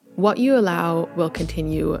What you allow will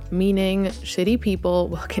continue, meaning shitty people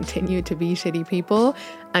will continue to be shitty people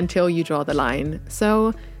until you draw the line.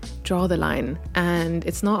 So draw the line. And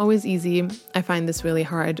it's not always easy. I find this really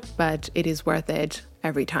hard, but it is worth it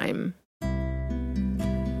every time.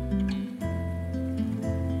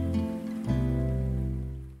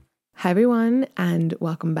 Hi everyone, and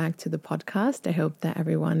welcome back to the podcast. I hope that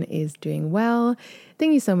everyone is doing well.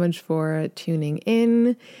 Thank you so much for tuning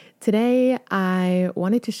in. Today, I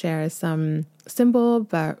wanted to share some simple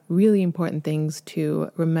but really important things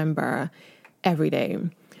to remember every day.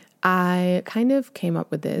 I kind of came up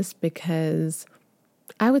with this because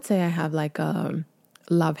I would say I have like a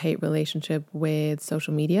love-hate relationship with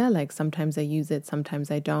social media. Like sometimes I use it, sometimes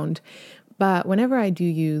I don't. But whenever I do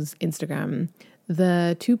use Instagram,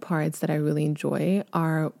 the two parts that I really enjoy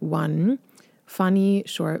are one, funny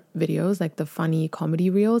short videos, like the funny comedy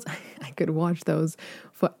reels. I could watch those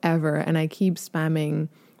forever. And I keep spamming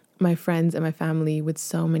my friends and my family with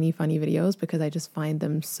so many funny videos because I just find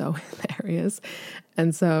them so hilarious.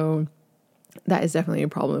 And so that is definitely a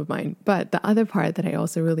problem of mine. But the other part that I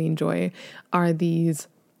also really enjoy are these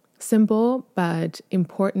simple but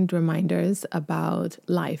important reminders about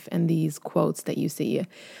life and these quotes that you see.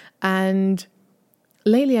 And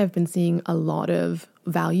lately, I've been seeing a lot of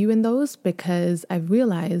value in those because I've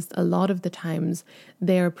realized a lot of the times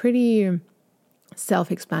they're pretty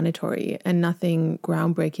self-explanatory and nothing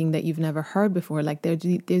groundbreaking that you've never heard before. Like there's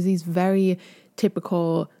these very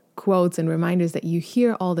typical quotes and reminders that you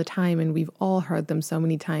hear all the time, and we've all heard them so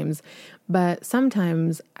many times. But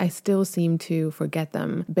sometimes I still seem to forget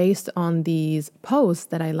them based on these posts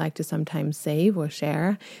that I like to sometimes save or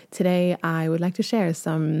share. Today, I would like to share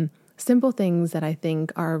some simple things that I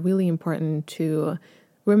think are really important to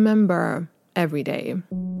remember every day.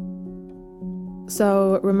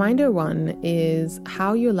 So, reminder one is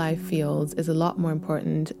how your life feels is a lot more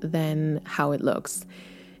important than how it looks.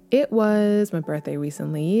 It was my birthday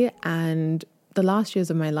recently, and the last years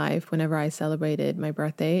of my life, whenever I celebrated my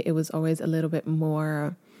birthday, it was always a little bit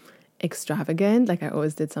more extravagant. Like I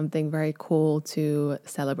always did something very cool to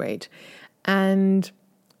celebrate. And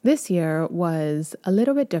this year was a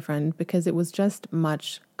little bit different because it was just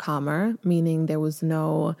much calmer, meaning there was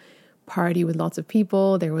no party with lots of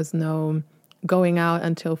people. There was no going out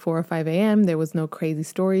until 4 or 5 a.m. There was no crazy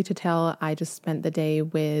story to tell. I just spent the day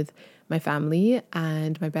with my family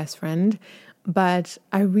and my best friend. But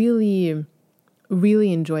I really,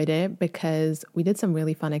 really enjoyed it because we did some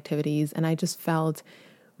really fun activities and I just felt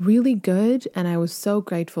really good. And I was so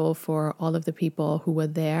grateful for all of the people who were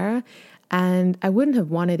there. And I wouldn't have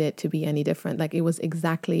wanted it to be any different. Like it was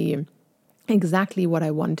exactly what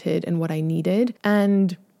I wanted and what I needed.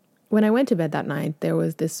 And when I went to bed that night, there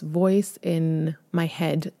was this voice in my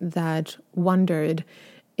head that wondered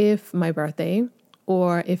if my birthday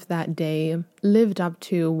or if that day lived up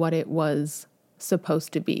to what it was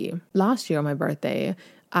supposed to be. Last year on my birthday,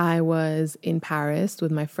 I was in Paris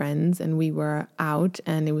with my friends and we were out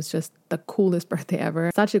and it was just the coolest birthday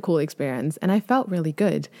ever. Such a cool experience. And I felt really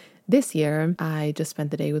good. This year, I just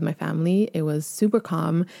spent the day with my family. It was super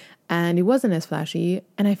calm and it wasn't as flashy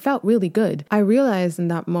and I felt really good. I realized in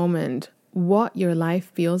that moment what your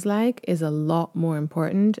life feels like is a lot more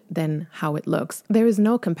important than how it looks. There is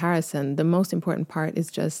no comparison. The most important part is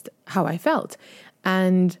just how I felt.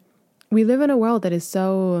 And we live in a world that is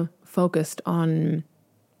so focused on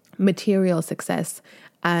material success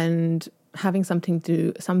and having something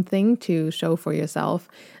to show for yourself,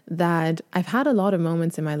 that I've had a lot of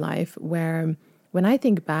moments in my life where when I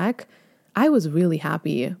think back, I was really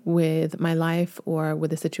happy with my life or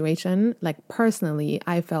with the situation. Like personally,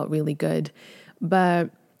 I felt really good.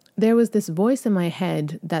 But there was this voice in my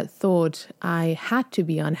head that thought I had to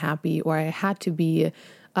be unhappy or I had to be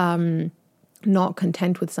not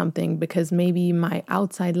content with something because maybe my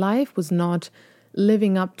outside life was not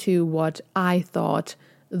living up to what I thought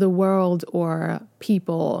the world or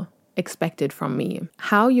people expected from me.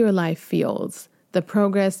 How your life feels, the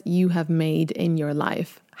progress you have made in your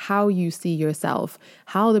life, how you see yourself,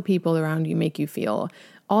 how the people around you make you feel.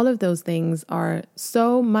 All of those things are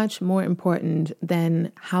so much more important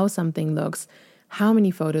than how something looks, how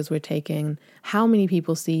many photos were taken, how many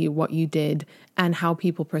people see what you did, and how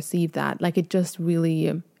people perceive that. Like it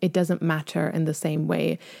doesn't matter in the same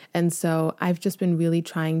way. And so I've just been really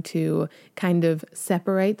trying to kind of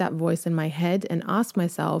separate that voice in my head and ask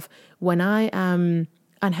myself, when I am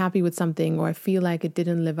unhappy with something or I feel like it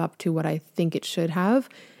didn't live up to what I think it should have,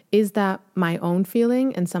 is that my own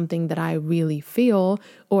feeling and something that I really feel,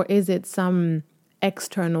 or is it some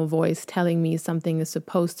external voice telling me something is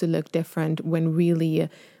supposed to look different when really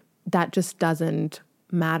that just doesn't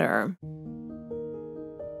matter?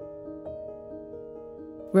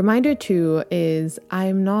 Reminder 2 is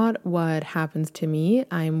I'm not what happens to me,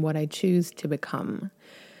 I'm what I choose to become.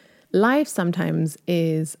 Life sometimes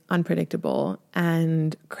is unpredictable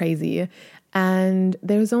and crazy, and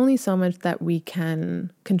there's only so much that we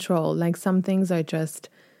can control. Like some things are just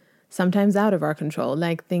sometimes out of our control,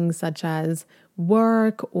 like things such as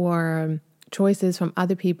work or choices from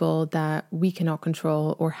other people that we cannot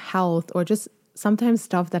control, or health, or just sometimes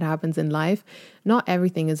stuff that happens in life. Not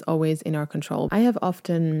everything is always in our control. I have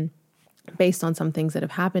often, based on some things that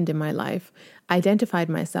have happened in my life, identified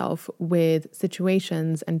myself with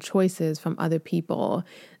situations and choices from other people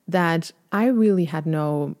that I really had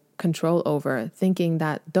no control over, thinking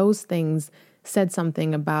that those things said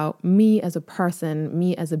something about me as a person,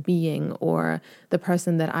 me as a being, or the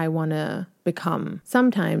person that I want to become.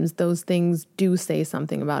 Sometimes those things do say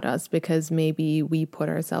something about us because maybe we put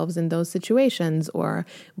ourselves in those situations or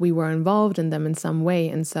we were involved in them in some way.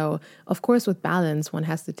 And so, of course, with balance, one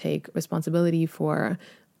has to take responsibility for,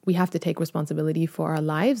 we have to take responsibility for our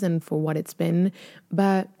lives and for what it's been.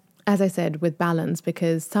 But as I said, with balance,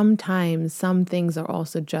 because sometimes some things are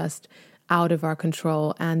also just out of our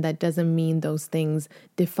control, and that doesn't mean those things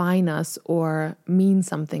define us or mean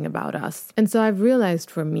something about us. And so I've realized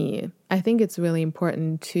for me, I think it's really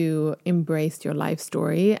important to embrace your life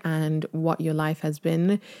story and what your life has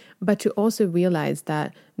been, but to also realize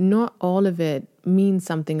that not all of it means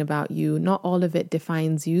something about you, not all of it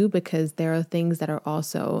defines you, because there are things that are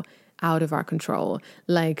also out of our control.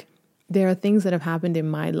 Like there are things that have happened in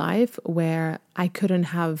my life where I couldn't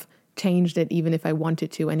have changed it even if I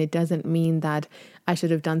wanted to. And it doesn't mean that I should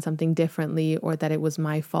have done something differently or that it was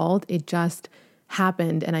my fault. It just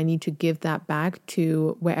happened, and I need to give that back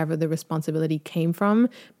to wherever the responsibility came from,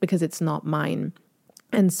 because it's not mine.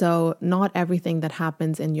 And so not everything that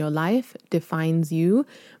happens in your life defines you,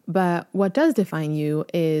 but what does define you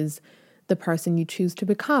is the person you choose to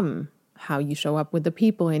become, how you show up with the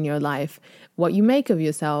people in your life, what you make of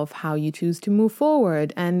yourself, how you choose to move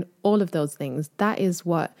forward, and all of those things. That is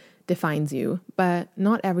what defines you, but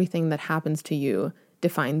not everything that happens to you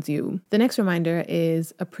defines you. The next reminder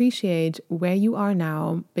is appreciate where you are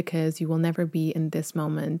now, because you will never be in this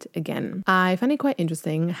moment again. I find it quite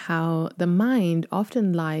interesting how the mind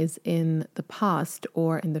often lies in the past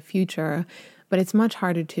or in the future, but it's much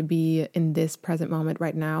harder to be in this present moment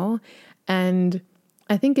right now. And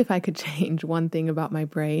I think if I could change one thing about my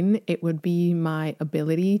brain, it would be my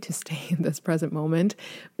ability to stay in this present moment,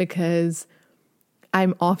 because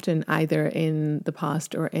I'm often either in the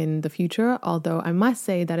past or in the future, although I must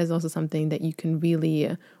say that is also something that you can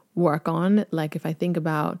really work on. Like if I think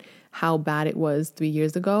about how bad it was 3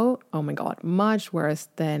 years ago, oh my God, much worse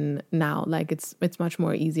than now. Like it's much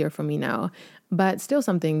more easier for me now, but still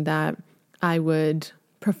something that I would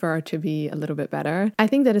prefer to be a little bit better. I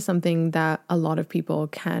think that is something that a lot of people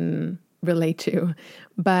can relate to.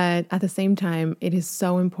 But at the same time, it is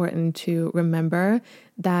so important to remember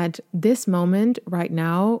that this moment right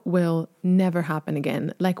now will never happen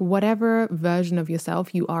again. Like whatever version of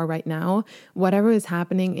yourself you are right now, whatever is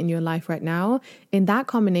happening in your life right now, in that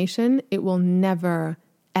combination, it will never,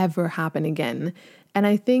 ever happen again. And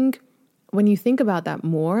I think when you think about that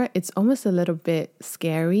more, it's almost a little bit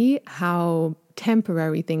scary how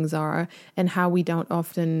temporary things are and how we don't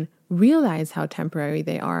often realize how temporary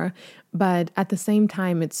they are. But at the same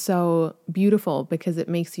time, it's so beautiful because it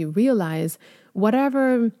makes you realize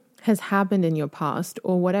whatever has happened in your past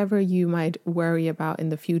or whatever you might worry about in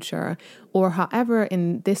the future, or however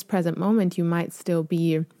in this present moment you might still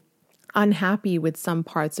be unhappy with some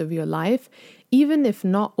parts of your life, even if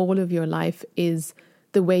not all of your life is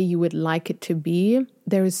the way you would like it to be,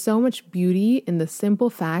 there is so much beauty in the simple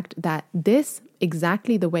fact that this,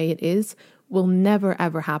 exactly the way it is, will never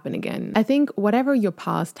ever happen again. I think whatever your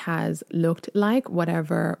past has looked like,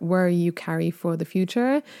 whatever worry you carry for the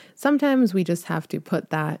future, sometimes we just have to put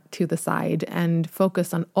that to the side and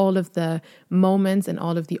focus on all of the moments and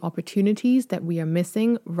all of the opportunities that we are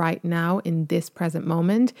missing right now in this present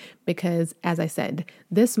moment. Because as I said,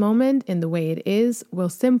 this moment in the way it is will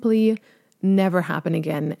simply never happen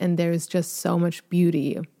again. And there's just so much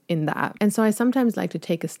beauty in that. And so I sometimes like to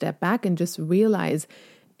take a step back and just realize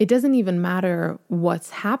it doesn't even matter what's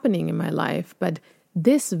happening in my life, but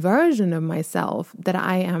this version of myself that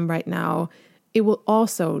I am right now, it will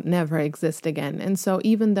also never exist again. And so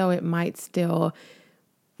even though I might still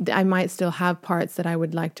have parts that I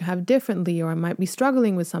would like to have differently, or I might be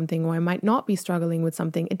struggling with something, or I might not be struggling with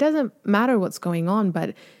something, it doesn't matter what's going on,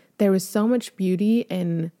 but there is so much beauty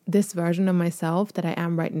in this version of myself that I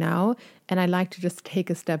am right now. And I like to just take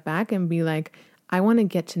a step back and be like, I want to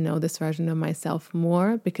get to know this version of myself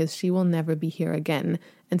more because she will never be here again.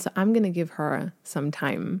 And so I'm going to give her some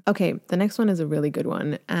time. Okay, the next one is a really good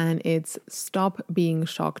one, and it's stop being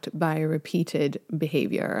shocked by repeated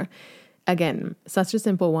behavior. Again, such a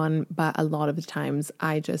simple one, but a lot of the times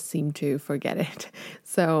I just seem to forget it.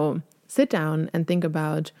 So sit down and think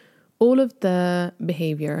about all of the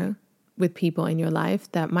behavior with people in your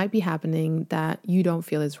life that might be happening that you don't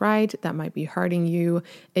feel is right, that might be hurting you.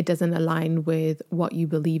 It doesn't align with what you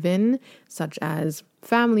believe in, such as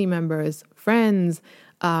family members, friends,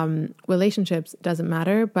 relationships, doesn't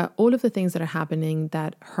matter. But all of the things that are happening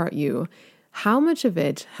that hurt you, how much of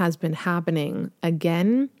it has been happening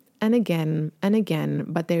again and again and again,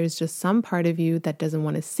 but there's just some part of you that doesn't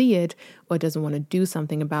want to see it or doesn't want to do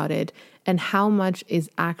something about it, and how much is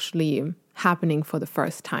actually happening for the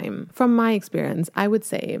first time. From my experience, I would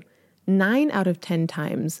say 9 out of 10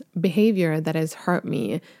 times behavior that has hurt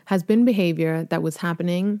me has been behavior that was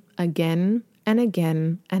happening again and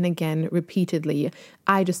again and again repeatedly.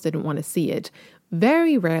 I just didn't want to see it.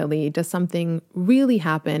 Very rarely does something really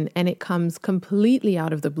happen and it comes completely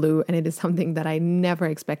out of the blue and it is something that I never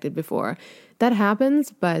expected before. That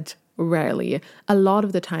happens, but rarely. A lot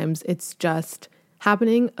of the times it's just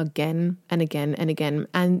happening again and again and again.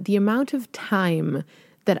 And the amount of time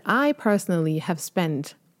that I personally have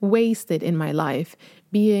spent wasted in my life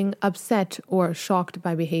being upset or shocked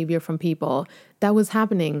by behavior from people that was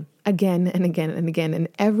happening again and again and again. And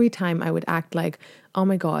every time I would act like, oh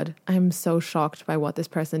my God, I'm so shocked by what this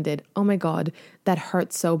person did. Oh my God, that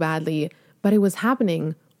hurt so badly. But it was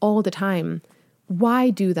happening all the time. Why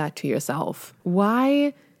do that to yourself?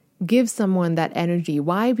 Why give someone that energy?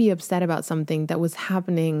 Why be upset about something that was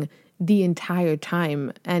happening the entire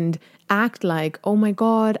time and act like, oh my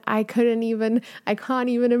God, I can't even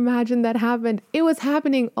imagine that happened. It was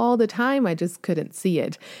happening all the time. I just couldn't see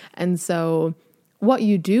it. And so what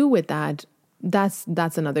you do with that, that's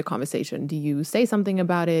another conversation. Do you say something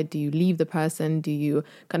about it? Do you leave the person? Do you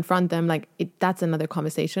confront them? That's another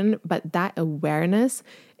conversation. But that awareness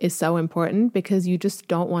is so important because you just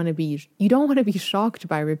don't want to be shocked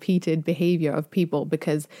by repeated behavior of people,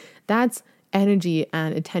 because that's energy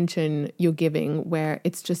and attention you're giving where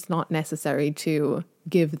it's just not necessary to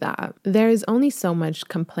give that. There is only so much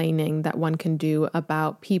complaining that one can do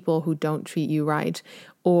about people who don't treat you right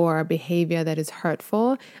or behavior that is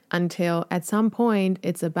hurtful until at some point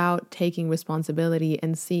it's about taking responsibility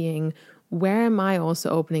and seeing, where am I also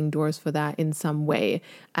opening doors for that in some way?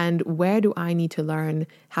 And where do I need to learn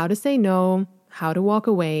how to say no, how to walk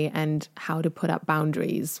away, and how to put up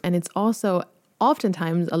boundaries? And it's also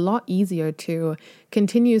oftentimes a lot easier to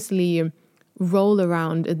continuously roll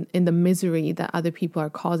around in the misery that other people are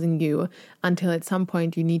causing you until at some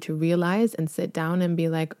point you need to realize and sit down and be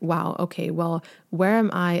like, wow, okay, well, where am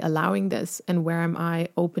I allowing this? And where am I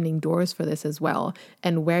opening doors for this as well?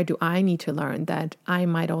 And where do I need to learn that I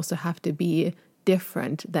might also have to be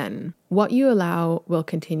different then? What you allow will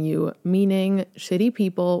continue, meaning shitty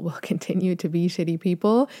people will continue to be shitty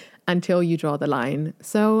people until you draw the line.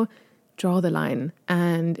 So draw the line.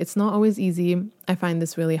 And it's not always easy. I find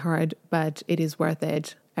this really hard, but it is worth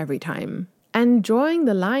it every time. And drawing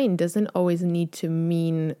the line doesn't always need to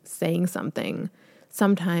mean saying something.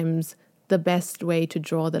 Sometimes the best way to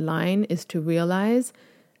draw the line is to realize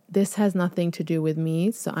this has nothing to do with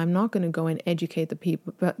me, so I'm not going to go and educate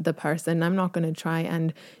the person. I'm not going to try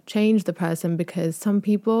and change the person, because some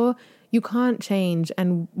people you can't change,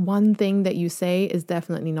 and one thing that you say is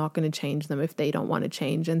definitely not going to change them if they don't want to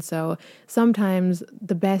change. And so sometimes,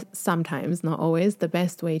 not always, the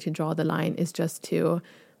best way to draw the line is just to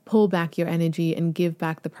pull back your energy and give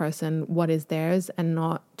back the person what is theirs, and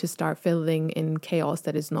not to start filling in chaos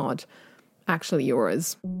that is not actually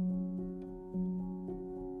yours.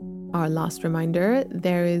 Our last reminder,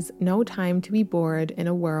 there is no time to be bored in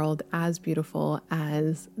a world as beautiful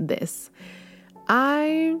as this.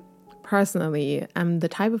 I personally am the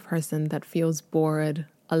type of person that feels bored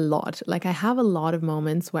a lot. Like, I have a lot of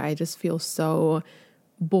moments where I just feel so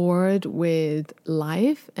bored with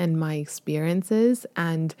life and my experiences,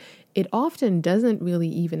 and it often doesn't really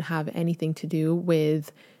even have anything to do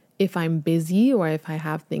with if I'm busy or if I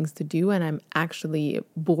have things to do and I'm actually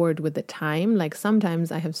bored with the time. Like,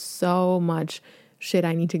 sometimes I have so much shit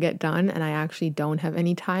I need to get done and I actually don't have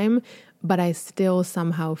any time, but I still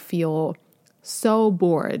somehow feel so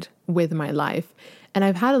bored with my life. And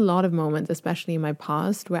I've had a lot of moments, especially in my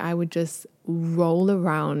past, where I would just roll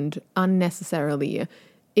around unnecessarily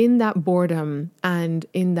in that boredom and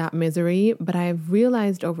in that misery. But I've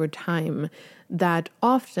realized over time that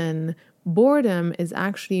often boredom is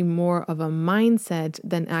actually more of a mindset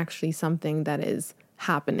than actually something that is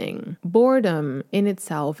happening. Boredom in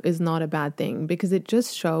itself is not a bad thing because it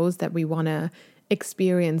just shows that we want to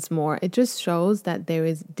experience more. It just shows that there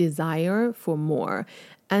is desire for more.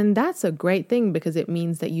 And that's a great thing because it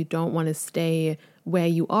means that you don't want to stay where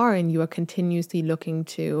you are and you are continuously looking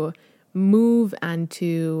to move and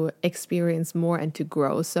to experience more and to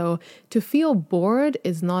grow. So to feel bored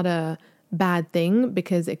is not a bad thing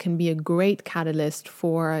because it can be a great catalyst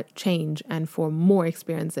for change and for more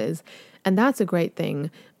experiences. And that's a great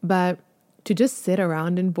thing. But to just sit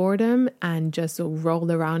around in boredom and just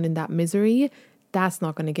roll around in that misery, that's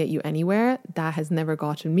not going to get you anywhere. That has never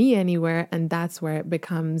gotten me anywhere. And that's where it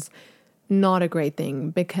becomes not a great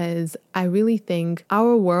thing, because I really think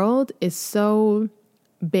our world is so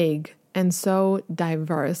big and so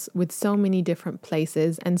diverse with so many different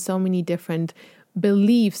places and so many different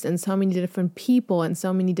beliefs and so many different people and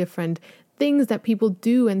so many different things that people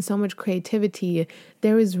do and so much creativity.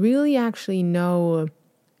 There is really actually no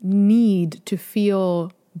need to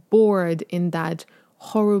feel bored in that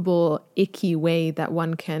horrible, icky way that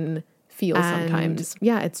one can feel sometimes.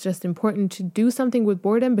 Yeah, it's just important to do something with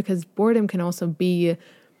boredom, because boredom can also be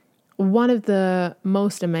one of the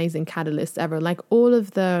most amazing catalysts ever. Like all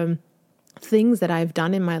of the things that I've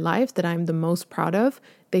done in my life that I'm the most proud of,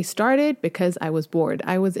 they started because I was bored.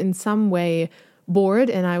 I was in some way bored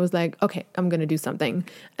and I was like, okay, I'm going to do something.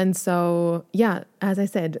 And so, yeah, as I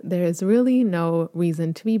said, there is really no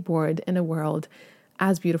reason to be bored in a world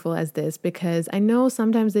as beautiful as this, because I know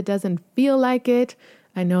sometimes it doesn't feel like it.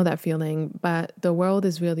 I know that feeling, but the world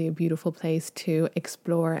is really a beautiful place to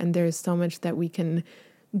explore, and there's so much that we can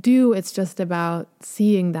do. It's just about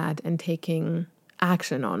seeing that and taking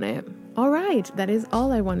action on it. All right, that is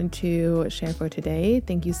all I wanted to share for today.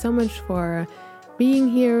 Thank you so much for being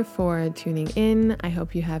here, for tuning in. I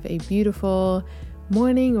hope you have a beautiful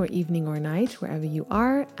morning or evening or night wherever you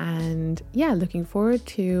are. And yeah, looking forward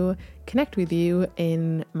to connect with you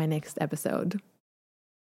in my next episode.